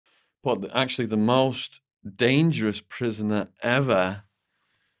but actually the most dangerous prisoner ever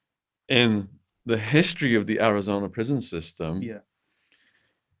in the history of the Arizona prison system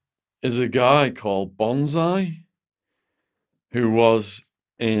is a guy called Bonzai, who was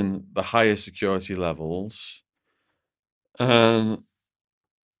in the highest security levels. And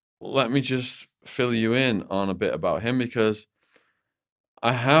let me just fill you in on a bit about him, because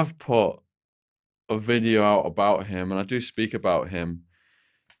I have put a video out about him, and I do speak about him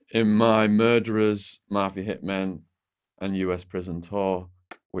in my Murderers, Mafia Hitmen, and US Prison Talk,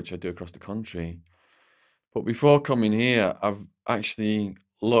 which I do across the country. But before coming here, I've actually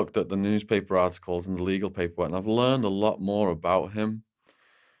looked at the newspaper articles and the legal paperwork, and I've learned a lot more about him.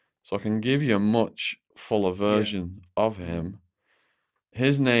 So I can give you a much fuller version of him.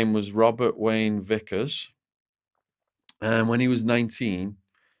 His name was Robert Wayne Vickers. And when he was 19,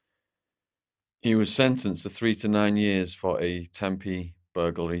 he was sentenced to 3 to 9 years for a Tempe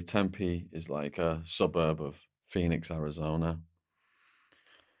burglary. Tempe is like a suburb of Phoenix, Arizona.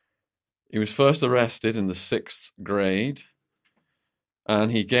 He was first arrested in the 6th grade,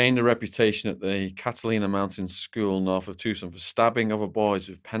 and he gained a reputation at the Catalina Mountain School north of Tucson for stabbing other boys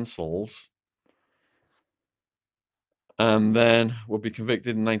with pencils, and then would be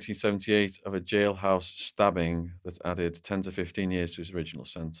convicted in 1978 of a jailhouse stabbing that added 10 to 15 years to his original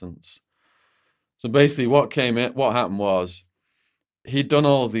sentence. So basically what happened was, he'd done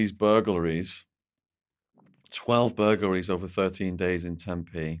all of these burglaries, 12 burglaries over 13 days in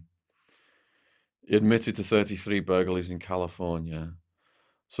Tempe. He admitted to 33 burglaries in California.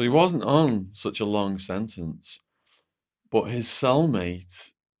 So he wasn't on such a long sentence, but his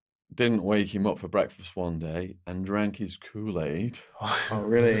cellmate didn't wake him up for breakfast one day and drank his Kool-Aid. Oh,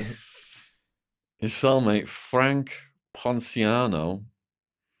 really? His cellmate, Frank Ponciano.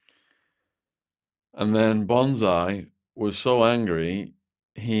 And then Bonzai was so angry,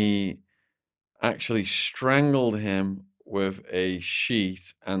 he actually strangled him with a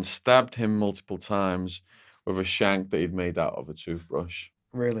sheet and stabbed him multiple times with a shank that he'd made out of a toothbrush.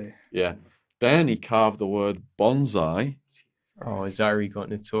 Really? Yeah. Then he carved the word bonsai. Oh, is that where he got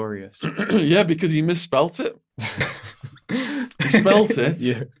notorious? Yeah, because he misspelt it. He spelt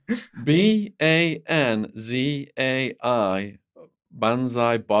it B-A-N-Z-A-I.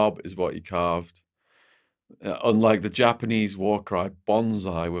 Banzai Bob is what he carved. Unlike the Japanese war cry,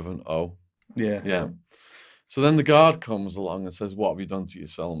 bonsai with an O. Yeah. So then the guard comes along and says, "What have you done to your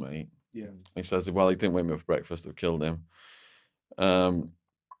cellmate?" Yeah. He says, "Well, he didn't wake me up for breakfast. I've killed him."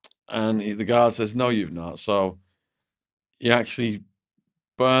 The guard says, "No, you've not." So he actually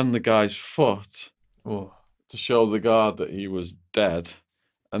burned the guy's foot to show the guard that he was dead,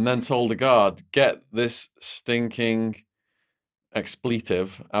 and then told the guard, "Get this stinking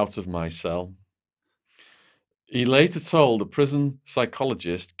expletive out of my cell." He later told a prison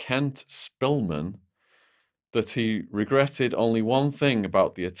psychologist, Kent Spillman, that he regretted only one thing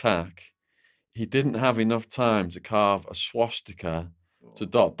about the attack. He didn't have enough time to carve a swastika to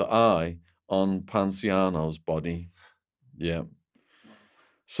dot the I on Ponciano's body. Yeah.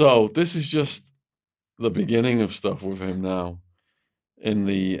 So this is just the beginning of stuff with him now in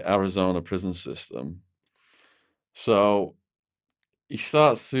the Arizona prison system. So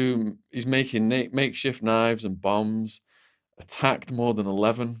he's making makeshift knives and bombs, attacked more than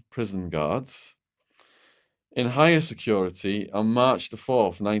 11 prison guards. In higher security, on March the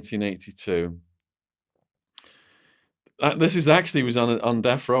 4th, 1982, this is actually was on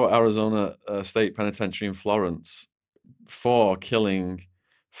death row at Arizona State Penitentiary in Florence for killing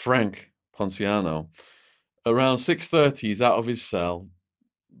Frank Ponciano. Around 6:30, he's out of his cell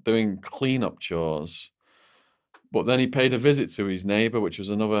doing cleanup chores, but then he paid a visit to his neighbor, which was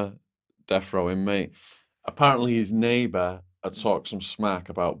another death row inmate. Apparently, his neighbor had talked some smack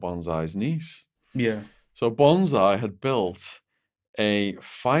about Bonzai's niece. Yeah. So Bonzai had built a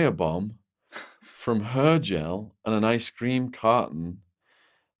firebomb from her gel and an ice cream carton.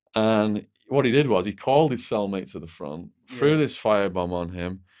 And what he did was he called his cellmate to the front, threw this firebomb on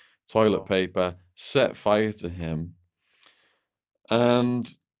him, toilet paper, set fire to him. And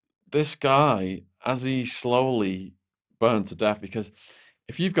this guy, as he slowly burned to death, because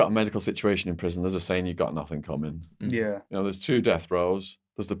if you've got a medical situation in prison, there's a saying you've got nothing coming. Yeah. You know, there's 2 death rows.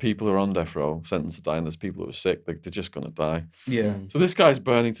 There's the people who are on death row, sentenced to die, and there's people who are sick. They're just going to die. Yeah. So this guy's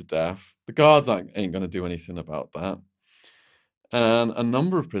burning to death. The guards ain't going to do anything about that. And a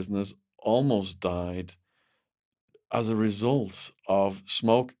number of prisoners almost died as a result of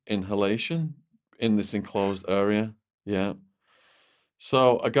smoke inhalation in this enclosed area. Yeah.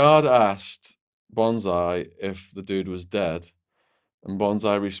 So a guard asked Bonzai if the dude was dead, and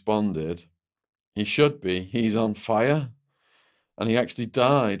Bonzai responded, "He should be. He's on fire." and he actually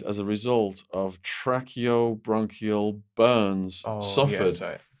died as a result of tracheobronchial burns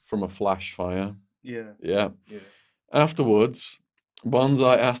suffered from a flash fire. Yeah. Afterwards,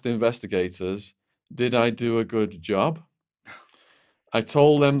 Bonzai asked investigators, "Did I do a good job? I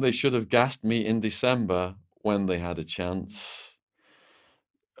told them they should have gassed me in December when they had a chance."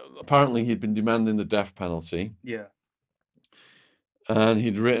 Apparently, he'd been demanding the death penalty. And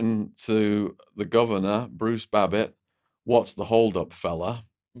he'd written to the governor, Bruce Babbitt, "What's the holdup, fella?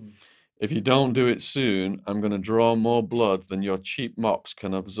 If you don't do it soon, I'm going to draw more blood than your cheap mops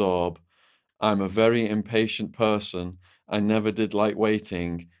can absorb. I'm a very impatient person. I never did like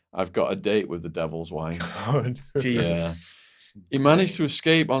waiting. I've got a date with the devil's wife." God. Jesus. Yeah. He managed to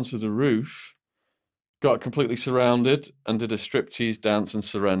escape onto the roof, got completely surrounded, and did a striptease dance and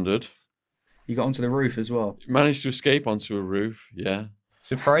surrendered. He got onto the roof as well. He managed to escape onto a roof, yeah.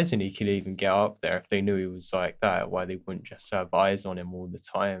 Surprising he could even get up there if they knew he was like that. Why they wouldn't just have eyes on him all the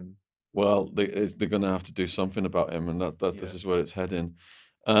time? Well, they're going to have to do something about him, and this is where it's heading.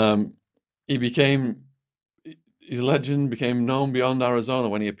 His legend became known beyond Arizona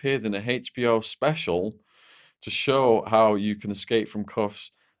when he appeared in a HBO special to show how you can escape from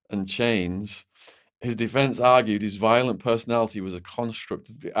cuffs and chains. His defense argued his violent personality was a construct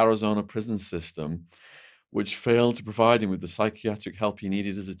of the Arizona prison system, which failed to provide him with the psychiatric help he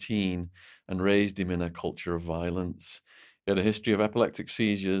needed as a teen and raised him in a culture of violence. He had a history of epileptic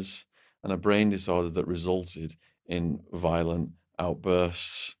seizures and a brain disorder that resulted in violent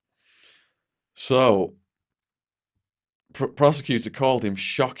outbursts. So, prosecutor called him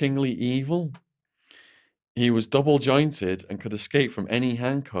shockingly evil. He was double jointed and could escape from any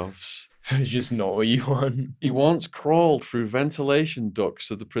handcuffs. It's just not what you want. He once crawled through ventilation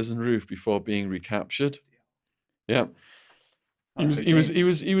ducts of the prison roof before being recaptured. Yeah. He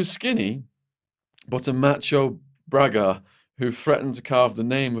was skinny, but a macho bragger who threatened to carve the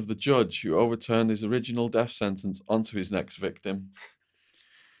name of the judge who overturned his original death sentence onto his next victim.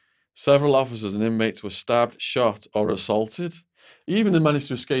 Several officers and inmates were stabbed, shot, or assaulted. He even managed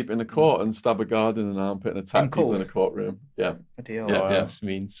to escape in a court and stab a guard in an armpit and attack people in a courtroom. Yeah. That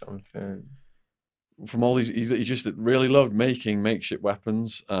means something. From all these, he just really loved making makeshift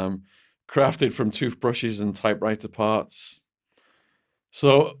weapons, crafted from toothbrushes and typewriter parts.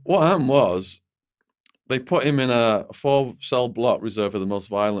 So what happened was, they put him in a 4-cell block reserved for the most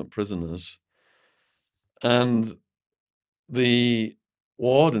violent prisoners. And the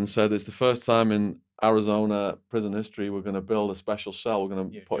warden said it's the first time in Arizona prison history we're going to build a special cell. We're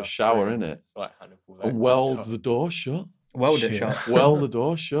going to put a shower in it and weld the door shut. Weld it shut. Weld the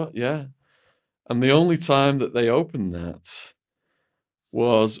door shut, yeah. And the only time that they opened that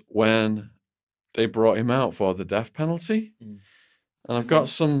was when they brought him out for the death penalty. And I've got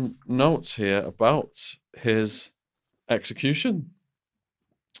some notes here about his execution.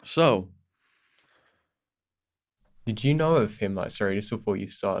 So, did you know of him? Sorry, just before you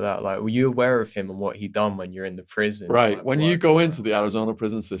start that, were you aware of him and what he done when you're in the prison? Right. When you go into the Arizona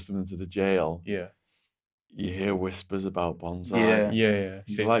prison system, into the jail, you hear whispers about Bonzai. Yeah.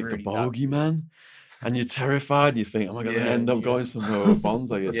 He's like really the bogeyman. And you're terrified. You think, am I going to end up going somewhere where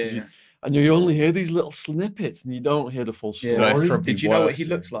Bonzai is? And you only hear these little snippets and you don't hear the full story. So did you know what he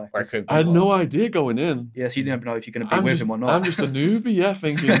looks like? I had no idea going in. Yeah, so you didn't know if you're going to be with him or not. I'm just a newbie,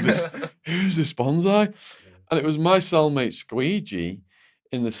 thinking, who's this Bonzai? And it was my cellmate Squeegee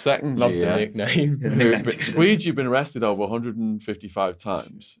in the second year. Love the nickname. Squeegee had been arrested over 155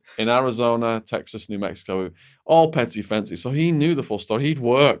 times in Arizona, Texas, New Mexico, all petty offenses. So he knew the full story. He'd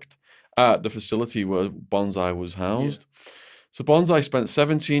worked at the facility where Bonzai was housed. So Bonzai spent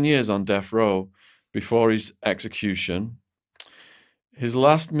 17 years on death row before his execution. His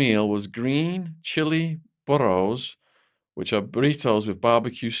last meal was green chili burros, which are burritos with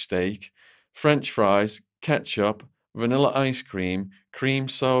barbecue steak, French fries, ketchup, vanilla ice cream, cream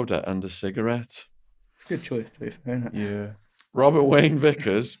soda, and a cigarette. It's a good choice, to be fair, isn't it? Yeah. Robert Wayne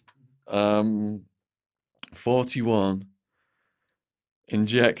Vickers, 41,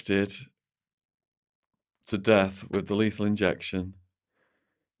 injected to death with the lethal injection.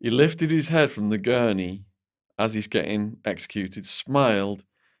 He lifted his head from the gurney as he's getting executed, smiled,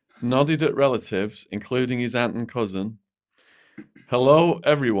 nodded at relatives, including his aunt and cousin. "Hello,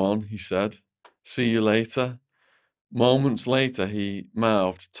 everyone," he said. "See you later." Moments later, he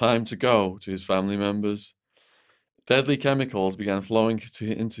mouthed, "Time to go," to his family members. Deadly chemicals began flowing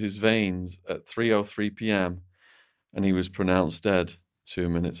into his veins at 3:03 p.m. and he was pronounced dead 2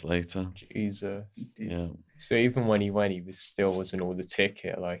 minutes later. Jesus. Yeah. So even when he went, he wasn't all the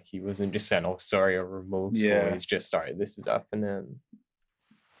ticket. He wasn't just saying, "Oh, sorry," or remorseful. He's just, "All right, this is happening."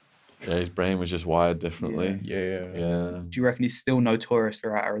 Yeah, his brain was just wired differently. Yeah. Do you reckon he's still notorious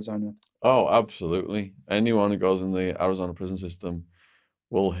throughout Arizona? Oh, absolutely. Anyone who goes in the Arizona prison system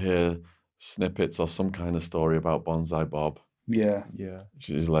will hear snippets or some kind of story about Bonzai Bob. Yeah. Yeah.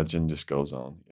 His legend just goes on.